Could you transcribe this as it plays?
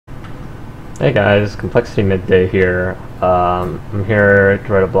Hey guys, CoL.Midday here. I'm here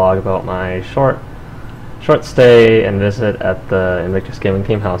to write a blog about my short stay and visit at the Invictus Gaming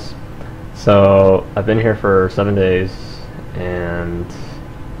team house. So I've been here for 7 days, and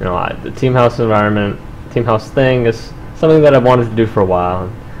the team house environment, team house thing is something that I've wanted to do for a while.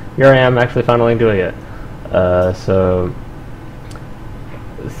 And here I am, actually finally doing it. So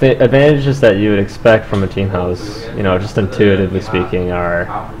the advantages that you would expect from a team house, just intuitively speaking, are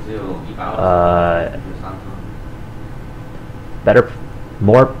better,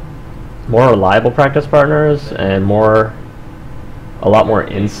 more reliable practice partners, and a lot more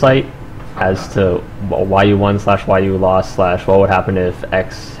insight as to why you won / why you lost / what would happen if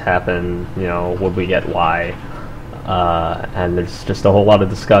X happened. Would we get Y? And there's just a whole lot of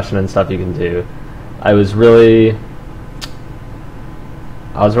discussion and stuff you can do. I was really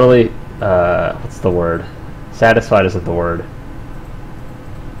what's the word? Satisfied isn't the word.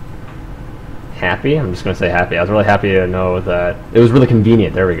 Happy? I'm just going to say happy. I was really happy to know that it was really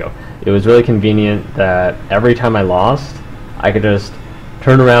convenient. There we go. It was really convenient that every time I lost, I could just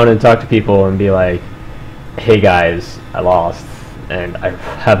turn around and talk to people and be like, hey guys, I lost, and I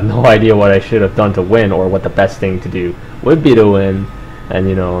have no idea what I should have done to win, or what the best thing to do would be to win. And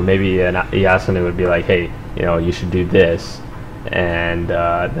maybe an Yasunu would be like, hey, you should do this, and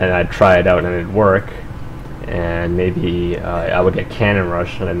then I'd try it out and it'd work. And maybe I would get cannon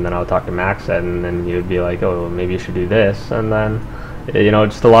rush, and then I would talk to Max, and then he would be like, oh, maybe you should do this, and then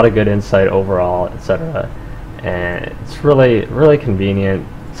just a lot of good insight overall, etc. And it's really convenient,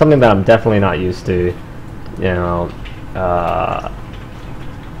 something that I'm definitely not used to. Yeah.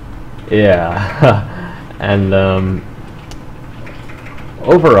 And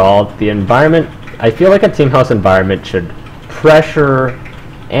overall, the environment, I feel like a team house environment should pressure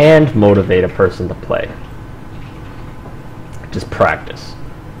and motivate a person to play. Just practice.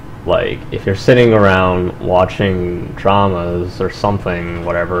 Like, if you're sitting around watching dramas or something,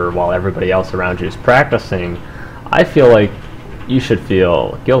 whatever, while everybody else around you is practicing, I feel like you should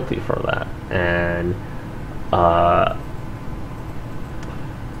feel guilty for that. And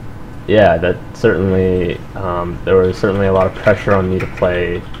yeah, that certainly there was certainly a lot of pressure on me to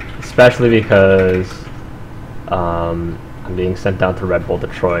play, especially because I'm being sent down to Red Bull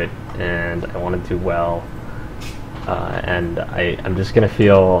Detroit, and I want to do well. And I'm just gonna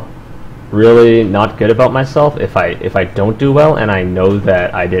feel really not good about myself if I don't do well, and I know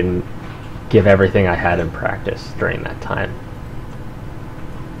that I didn't give everything I had in practice during that time.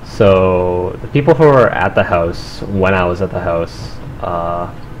 So the people who were at the house when I was at the house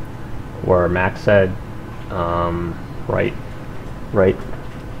were Max said, right,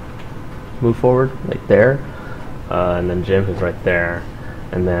 move forward, right there, and then Jim, who's right there,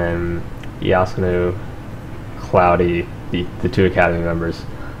 and then Yasunu, Cloudy, the two Academy members,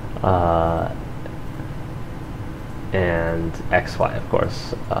 and XY, of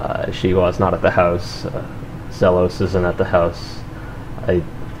course. She was not at the house. Zelos isn't at the house.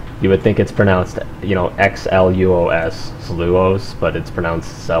 You would think it's pronounced, X-L-U-O-S, Sluos, but it's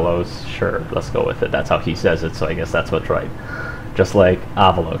pronounced Zelos. Sure, let's go with it. That's how he says it, so I guess that's what's right. Just like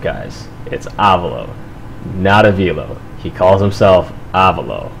Avalo, guys. It's Avalo, not Avilo. He calls himself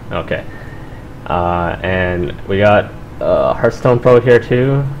Avalo. Okay. And we got Hearthstone Pro here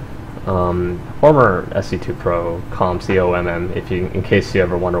too, former SC2 Pro, COM, in case you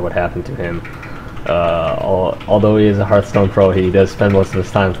ever wonder what happened to him. Although he is a Hearthstone Pro, he does spend most of his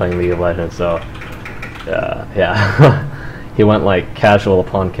time playing League of Legends, so yeah. He went like casual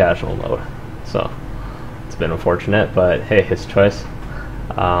upon casual mode, so it's been unfortunate, but hey, his choice.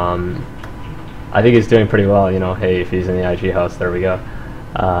 I think he's doing pretty well, hey, if he's in the IG house, there we go.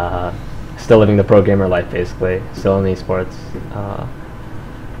 Still living the pro gamer life, basically. Still in esports.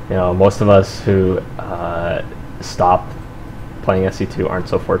 Most of us who stopped playing SC2 aren't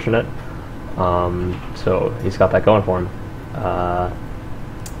so fortunate. So he's got that going for him.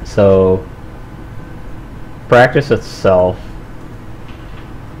 So practice itself.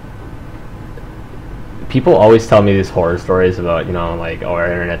 People always tell me these horror stories about, like, oh, our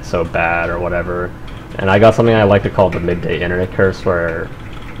internet's so bad or whatever. And I got something I like to call the midday internet curse, where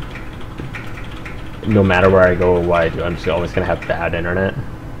no matter where I go or what I do, I'm just always going to have bad internet.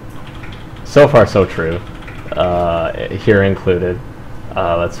 So far, so true. Here included.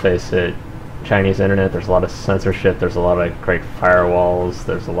 Let's face it, Chinese internet, there's a lot of censorship, there's a lot of great firewalls,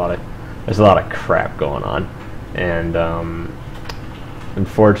 there's a lot of crap going on. And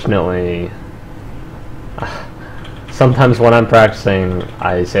unfortunately, sometimes when I'm practicing,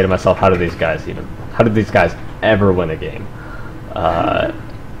 I say to myself, how did these guys ever win a game?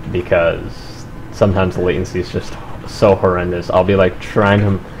 Because sometimes the latency is just so horrendous. I'll be like trying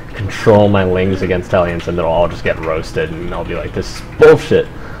to control my lings against Italians, and they'll all just get roasted, and I'll be like, this is bullshit.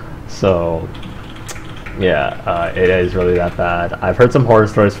 So yeah, it is really that bad. I've heard some horror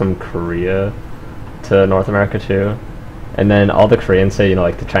stories from Korea to North America too, and then all the Koreans say, you know,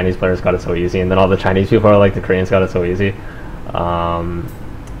 like the Chinese players got it so easy, and then all the Chinese people are like, the Koreans got it so easy.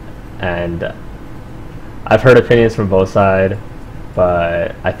 And I've heard opinions from both sides,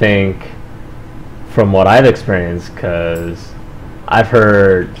 but I think from what I've experienced, because I've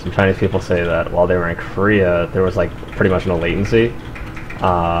heard some Chinese people say that while they were in Korea, there was like pretty much no latency.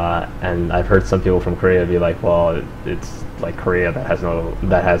 And I've heard some people from Korea be like, well, it's like Korea that has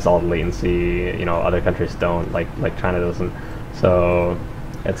all the latency, you know, other countries don't, like China doesn't. So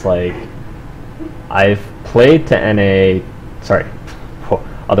it's like, I've played to NA, sorry,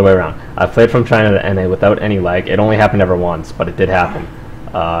 other way around. I've played from China to NA without any lag. It only happened ever once, but it did happen.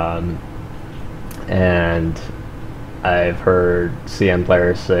 And I've heard CN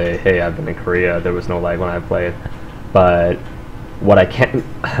players say, hey, I've been in Korea, there was no lag when I played. But what I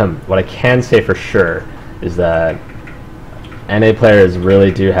can say for sure is that NA players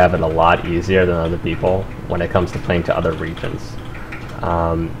really do have it a lot easier than other people when it comes to playing to other regions.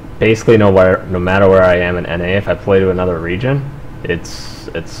 Basically, no matter where I am in NA, if I play to another region,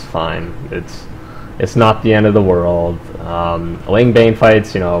 it's fine. It's not the end of the world. Ling Bane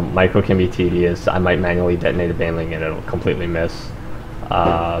fights, you know, micro can be tedious. I might manually detonate a Baneling and it'll completely miss.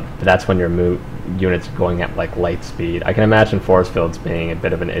 But that's when your units are going at like light speed. I can imagine force fields being a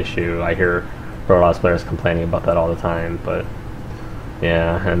bit of an issue. I hear Protoss players complaining about that all the time, but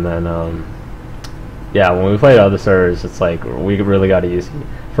yeah. And then yeah, when we play to other servers, it's like we really got easy.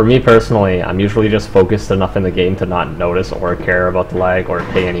 For me personally, I'm usually just focused enough in the game to not notice or care about the lag or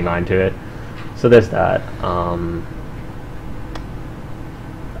pay any mind to it. So there's that.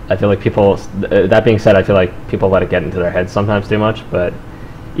 I feel like people, that being said, I feel like people let it get into their heads sometimes too much, but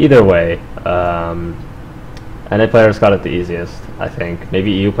either way, NA players got it the easiest, I think.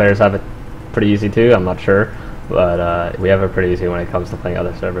 Maybe EU players have it pretty easy too, I'm not sure, but we have it pretty easy when it comes to playing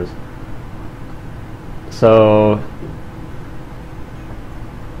other servers. So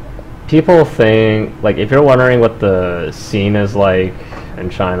people think, like, if you're wondering what the scene is like in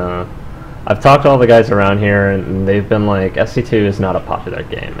China, I've talked to all the guys around here, and they've been like, SC2 is not a popular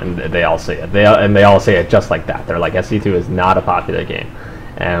game, and they all say it. They all say it just like that. They're like, SC2 is not a popular game,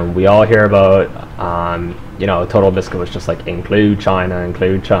 and we all hear about, you know, Total Biscuit was just like, include China in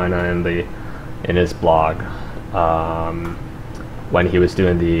his blog, when he was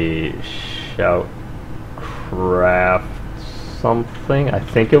doing the Shoutcraft something. I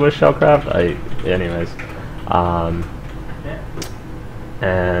think it was Shoutcraft. Anyways,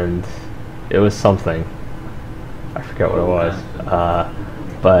 and it was something. I forget what it was.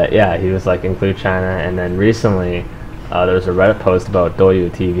 But yeah, he was like, include China. And then recently, there was a Reddit post about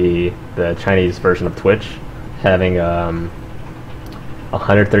Douyu TV, the Chinese version of Twitch, having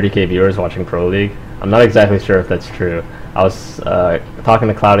 130k viewers watching Pro League. I'm not exactly sure if that's true. I was talking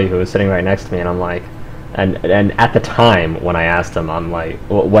to Cloudy, who was sitting right next to me, and I'm like, and at the time when I asked him, I'm like,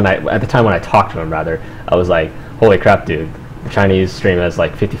 at the time when I talked to him rather, I was like, holy crap, dude. The Chinese stream has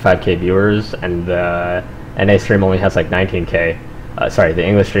like 55k viewers, and the NA stream only has like 19k. Sorry, the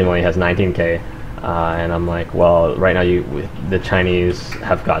English stream only has 19k. And I'm like, well, right now the Chinese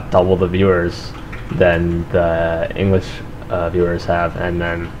have got double the viewers than the English viewers have. And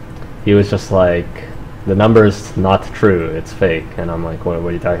then he was just like, the number's not true, it's fake. And I'm like, what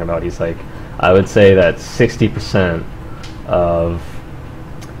are you talking about? He's like, I would say that 60% of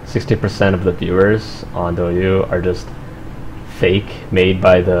the viewers on Douyu are just fake, made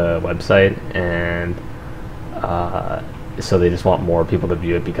by the website, and so they just want more people to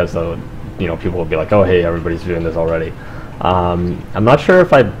view it because people will be like, oh hey, everybody's viewing this already. I'm not sure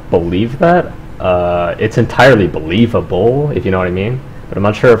if I believe that. It's entirely believable, if you know what I mean, but I'm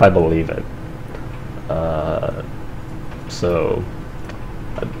not sure if I believe it. So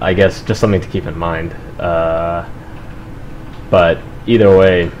I guess just something to keep in mind. But either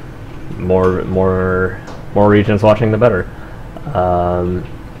way, more regions watching, the better.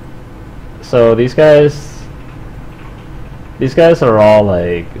 So these guys are all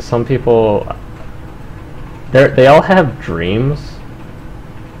like, some people, they all have dreams,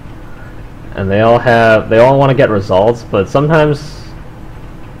 and they all want to get results, but sometimes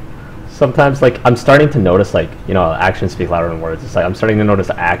like, I'm starting to notice, like, you know, actions speak louder than words. It's like I'm starting to notice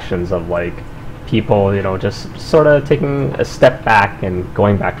actions of like people, you know, just sort of taking a step back and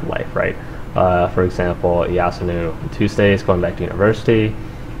going back to life, right? For example, Yasunu Tuesdays going back to university.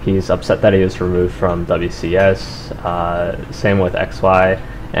 He's upset that he was removed from WCS. Same with XY,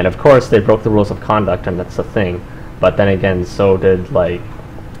 and of course they broke the rules of conduct, and that's the thing. But then again, so did like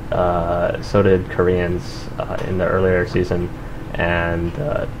so did Koreans in the earlier season, and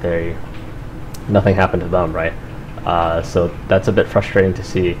nothing happened to them, right? So that's a bit frustrating to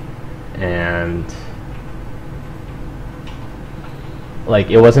see, and like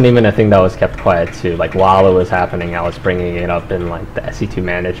it wasn't even a thing that was kept quiet too. Like while it was happening, I was bringing it up in like the SE2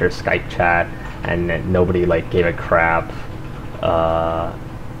 manager Skype chat, and nobody like gave a crap.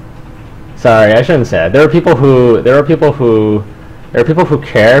 Sorry, I shouldn't say that. There were people who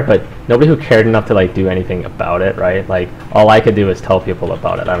care, but nobody who cared enough to like do anything about it, right? Like all I could do is tell people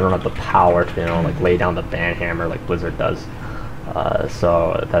about it. I don't have the power to, you know, like lay down the ban hammer like Blizzard does.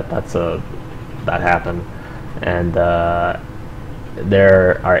 So that happened, and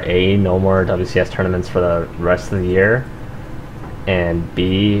there are no more WCS tournaments for the rest of the year, and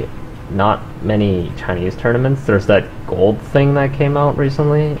B, not many Chinese tournaments. There's that gold thing that came out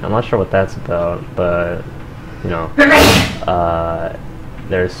recently. I'm not sure what that's about, but you know,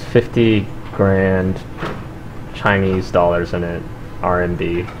 there's 50 grand Chinese dollars in it,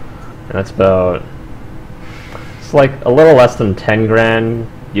 RMB, and that's about, it's like a little less than 10 grand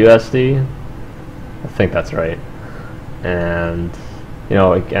USD. I think that's right. And you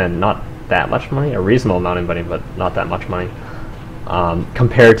know, again, not that much money, a reasonable amount of money, but not that much money.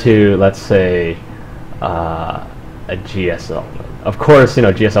 Compared to, let's say, a GSL. Of course, you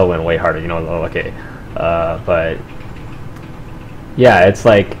know, GSL went way harder, you know, okay. But, yeah, it's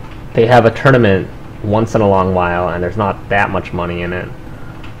like they have a tournament once in a long while, and there's not that much money in it,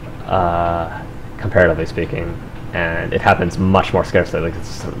 comparatively speaking. And it happens much more scarcely. Like,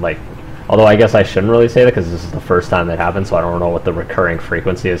 it's like, although I guess I shouldn't really say that because this is the first time that happened, so I don't know what the recurring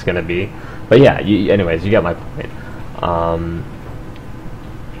frequency is going to be. But yeah, anyways, you get my point.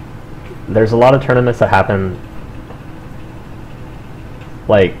 There's a lot of tournaments that happen,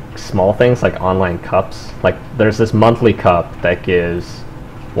 like small things like online cups. Like there's this monthly cup that gives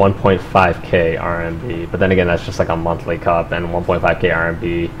 1.5k RMB, but then again that's just like a monthly cup, and 1.5k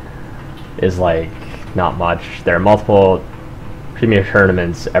RMB is like not much. There are multiple premier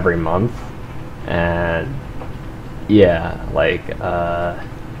tournaments every month, and yeah, like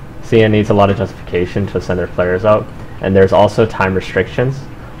CN needs a lot of justification to send their players out, and there's also time restrictions.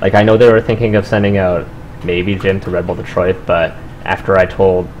 Like I know they were thinking of sending out maybe Jim to Red Bull Detroit, but after I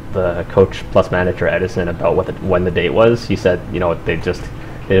told the coach plus manager Edison about when the date was, he said, you know, they just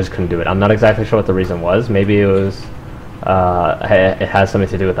couldn't do it. I'm not exactly sure what the reason was. Maybe it was it has something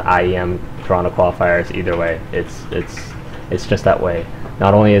to do with the IEM Toronto qualifiers. Either way, it's just that way.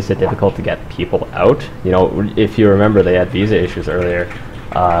 Not only is it difficult to get people out, you know, if you remember, they had visa issues earlier,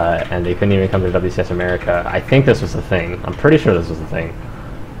 and they couldn't even come to WCS America. I think this was the thing. I'm pretty sure this was the thing.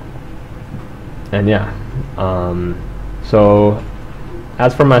 And yeah, so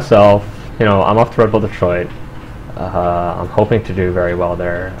as for myself, you know, I'm off to Red Bull Detroit. I'm hoping to do very well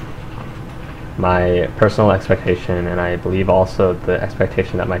there. My personal expectation, and I believe also the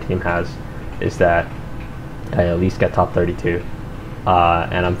expectation that my team has, is that I at least get top 32.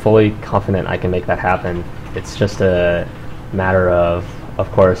 And I'm fully confident I can make that happen. It's just a matter of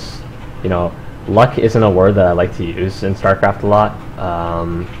course, you know, luck isn't a word that I like to use in StarCraft a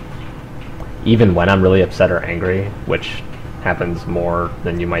lot. Even when I'm really upset or angry, which happens more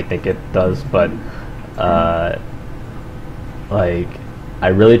than you might think it does, but like I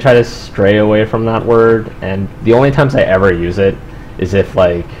really try to stray away from that word, and the only times I ever use it is if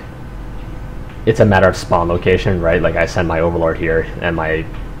like it's a matter of spawn location, right? Like I send my overlord here, and my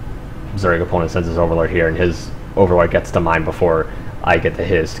Zerg opponent sends his overlord here, and his overlord gets to mine before I get to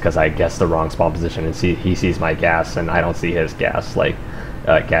his because I guessed the wrong spawn position, and he sees my gas and I don't see his gas, like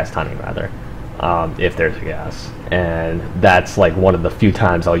gas timing rather. If there's a gas, and that's like one of the few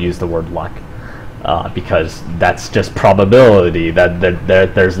times I'll use the word luck, because that's just probability that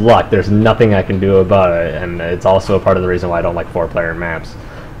there's luck. There's nothing I can do about it, and it's also a part of the reason why I don't like 4-player maps,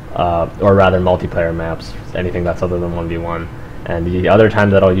 or rather multiplayer maps, anything that's other than 1v1. And the other time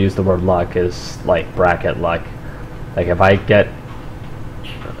that I'll use the word luck is like bracket luck. Like if I get,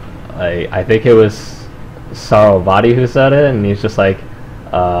 I think it was Sarovati who said it, and he's just like,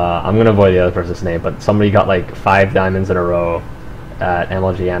 I'm going to avoid the other person's name, but somebody got like 5 diamonds in a row at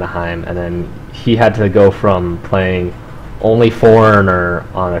MLG Anaheim, and then he had to go from playing only foreigner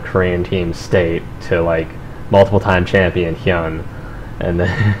on a Korean team state to like multiple time champion Hyun, and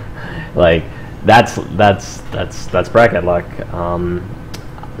then like that's bracket luck.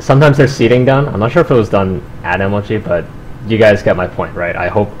 Sometimes there's seeding done. I'm not sure if it was done at MLG, but you guys get my point, right? I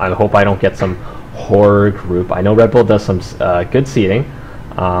hope I don't get some horror group. I know Red Bull does some good seeding.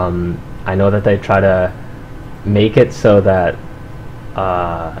 I know that they try to make it so that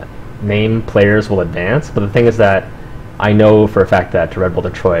name players will advance, but the thing is that I know for a fact that to Red Bull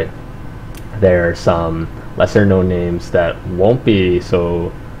Detroit, there are some lesser known names that won't be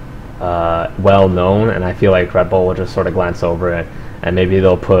so well known, and I feel like Red Bull will just sort of glance over it, and maybe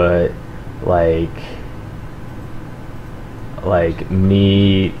they'll put like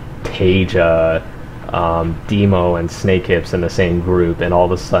me, Taja, Demo, and Snake Hips in the same group, and all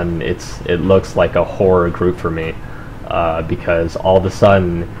of a sudden it looks like a horror group for me, because all of a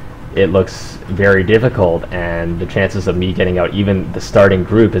sudden it looks very difficult, and the chances of me getting out even the starting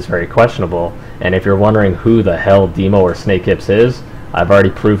group is very questionable. And if you're wondering who the hell Demo or Snake Hips is, I've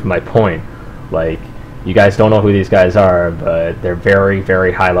already proved my point. Like, you guys don't know who these guys are, but they're very,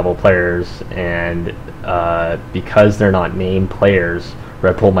 very high level players, and because they're not named players,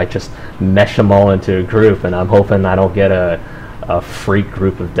 Red Bull might just mesh them all into a group, and I'm hoping I don't get a freak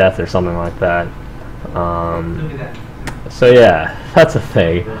group of death or something like that. So yeah, that's a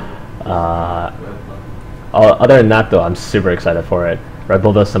thing. Other than that, though, I'm super excited for it. Red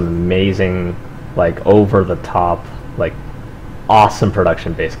Bull does some amazing, like, over the top, like, awesome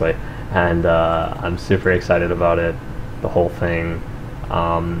production, basically, and I'm super excited about it, the whole thing.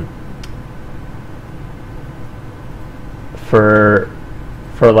 For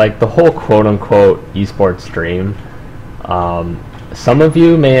like the whole quote-unquote esports dream, some of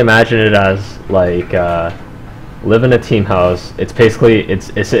you may imagine it as like live in a team house. It's basically it's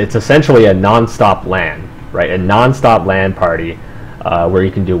essentially a non-stop LAN, right? A non-stop LAN party where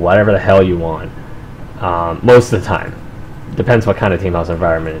you can do whatever the hell you want most of the time. Depends what kind of team house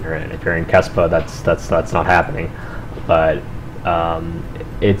environment you're in. If you're in Kespa, that's not happening. But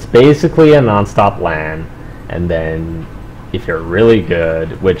it's basically a non-stop LAN, and then if you're really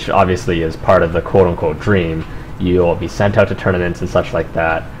good, which obviously is part of the quote-unquote dream, you'll be sent out to tournaments and such like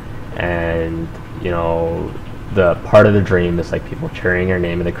that. And you know, the part of the dream is like people cheering your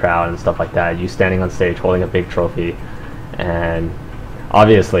name in the crowd and stuff like that. You standing on stage holding a big trophy, and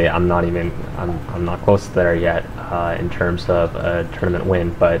obviously I'm not close to there yet in terms of a tournament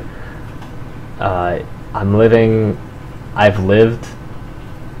win, but I'm living / lived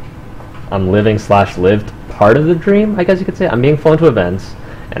part of the dream, I guess you could say. I'm being flown to events,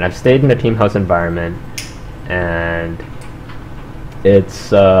 and I've stayed in a team house environment, and it's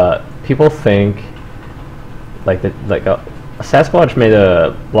people think like a Sasquatch made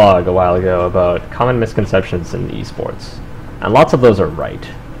a blog a while ago about common misconceptions in esports, and lots of those are right.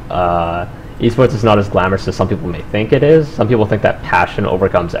 Esports is not as glamorous as some people may think it is. Some people think that passion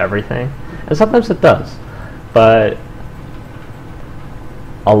overcomes everything, and sometimes it does, but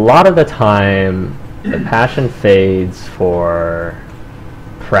a lot of the time the passion fades for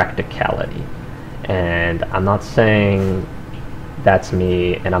practicality. And I'm not saying that's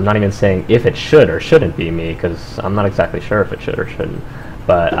me, and I'm not even saying if it should or shouldn't be me, because I'm not exactly sure if it should or shouldn't.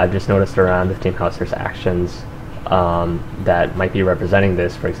 But I've just noticed around the team house there's actions that might be representing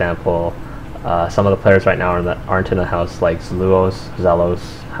this. For example, some of the players right now aren't in the house, like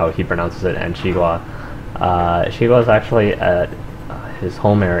Zelos, how he pronounces it, and Shigua. Shigua's actually at his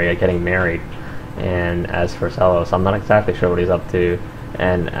home area getting married, and as for Zelos, I'm not exactly sure what he's up to.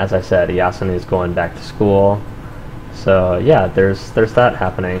 And as I said, Yasuni is going back to school, so yeah, there's that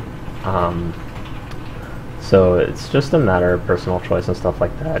happening. So it's just a matter of personal choice and stuff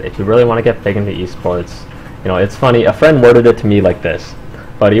like that. If you really want to get big into esports, you know, it's funny. A friend worded it to me like this,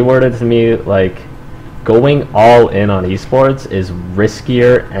 but he worded it to me like, going all in on esports is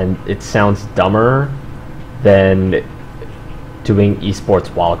riskier and it sounds dumber than doing esports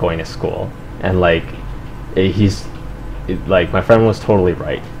while going to school. And like, like, my friend was totally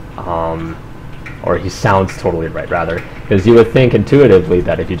right, or he sounds totally right, rather, because you would think intuitively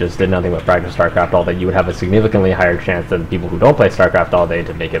that if you just did nothing but practice StarCraft all day, you would have a significantly higher chance than people who don't play StarCraft all day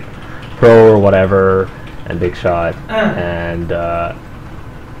to make it pro or whatever, and big shot, and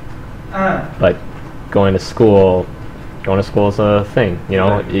but going to school is a thing, you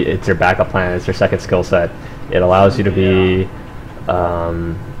know. It's your backup plan, it's your second skill set. It allows you to be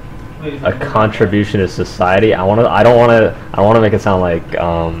a contribution to society. I don't want to make it sound like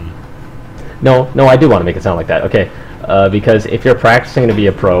no, I do want to make it sound like that. Okay, because if you're practicing to be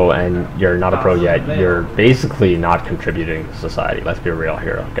a pro and you're not a pro yet, you're basically not contributing to society. Let's be real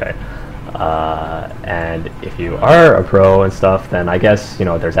here, okay? And if you are a pro and stuff, then I guess, you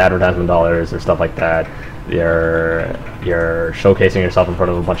know, there's advertisement dollars or stuff like that. You're showcasing yourself in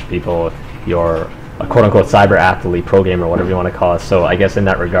front of a bunch of people. You're a quote-unquote cyber athlete, pro gamer, whatever you want to call it. So I guess in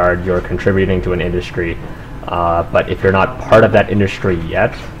that regard, you're contributing to an industry. But if you're not part of that industry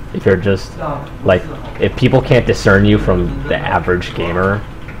yet, if you're just, like, if people can't discern you from the average gamer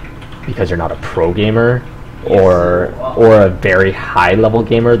because you're not a pro gamer, or a very high-level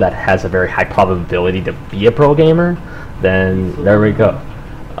gamer that has a very high probability to be a pro gamer, then there we go.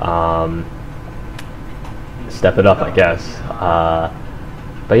 Step it up, I guess.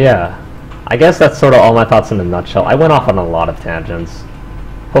 But yeah, I guess that's sort of all my thoughts in a nutshell. I went off on a lot of tangents.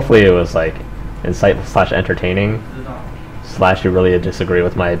 Hopefully it was like insightful / entertaining / you really disagree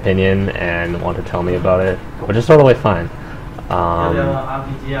with my opinion and want to tell me about it, which is totally fine.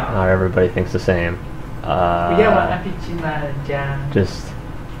 Not everybody thinks the same.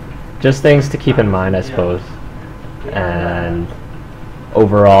 Just things to keep in mind, I suppose. And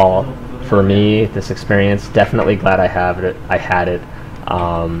overall, for me, this experience, definitely glad I had it.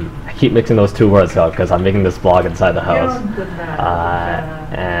 I keep mixing those two words up because I'm making this vlog inside the house.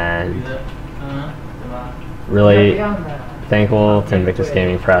 And really thankful to Invictus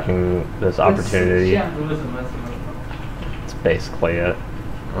Gaming for having this opportunity. That's basically it.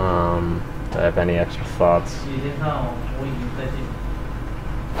 Do I have any extra thoughts?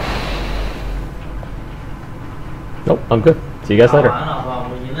 Nope, I'm good. See you guys later.